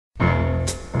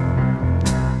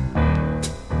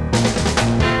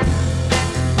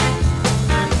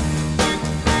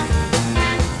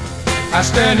I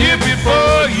stand here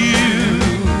before you.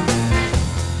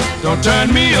 Don't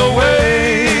turn me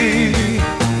away.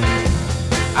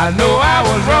 I know I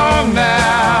was wrong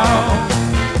now,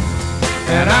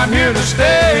 and I'm here to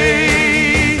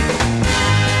stay.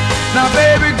 Now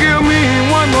baby, give me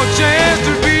one more chance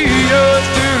to be yours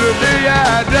till the day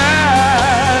I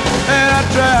die. And I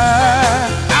try,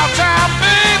 I'll try,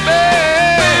 baby.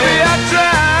 Baby, I'll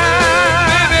try.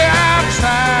 Baby, I'll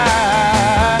try.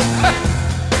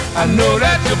 I know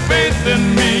that your faith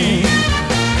in me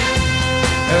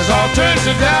has all turned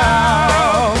to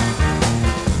doubt.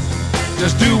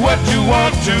 Just do what you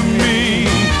want to me,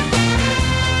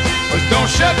 but don't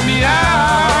shut me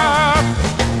out.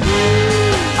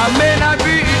 I may not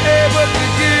be able to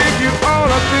give you all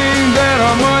the things that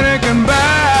our money can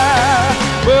buy,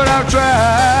 but I'll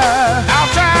try. I'll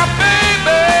try,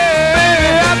 baby.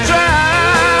 Baby, I'll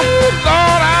try.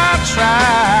 Lord, I'll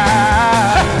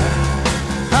try.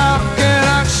 How can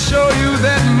I show you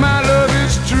that my love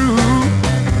is true?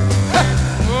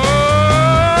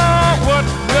 Oh, what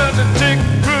does it take,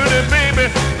 pretty baby,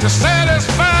 to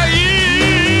satisfy you?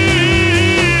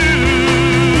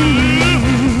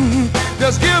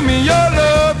 Just give me your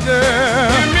love,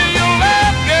 girl. Give me your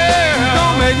love, girl.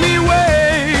 Don't make me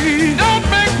wait. Don't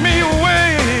make me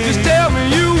wait. Just tell me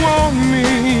you want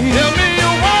me. Tell me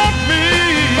you want me.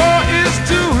 Or it's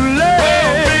too late.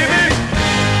 Oh, baby.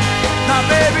 Now,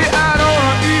 baby, I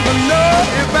don't even know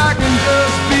if I can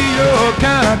just be your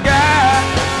kind of guy,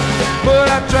 but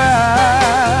I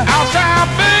try. I'll try,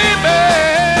 baby.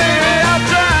 Baby, I'll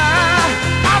try.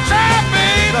 I'll try,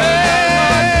 baby.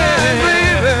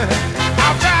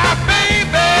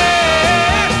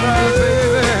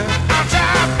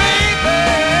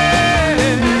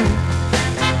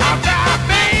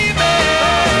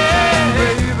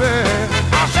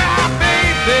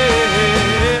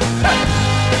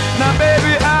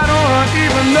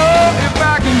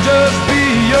 Just be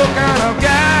your kind of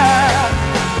guy,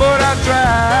 but I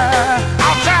try.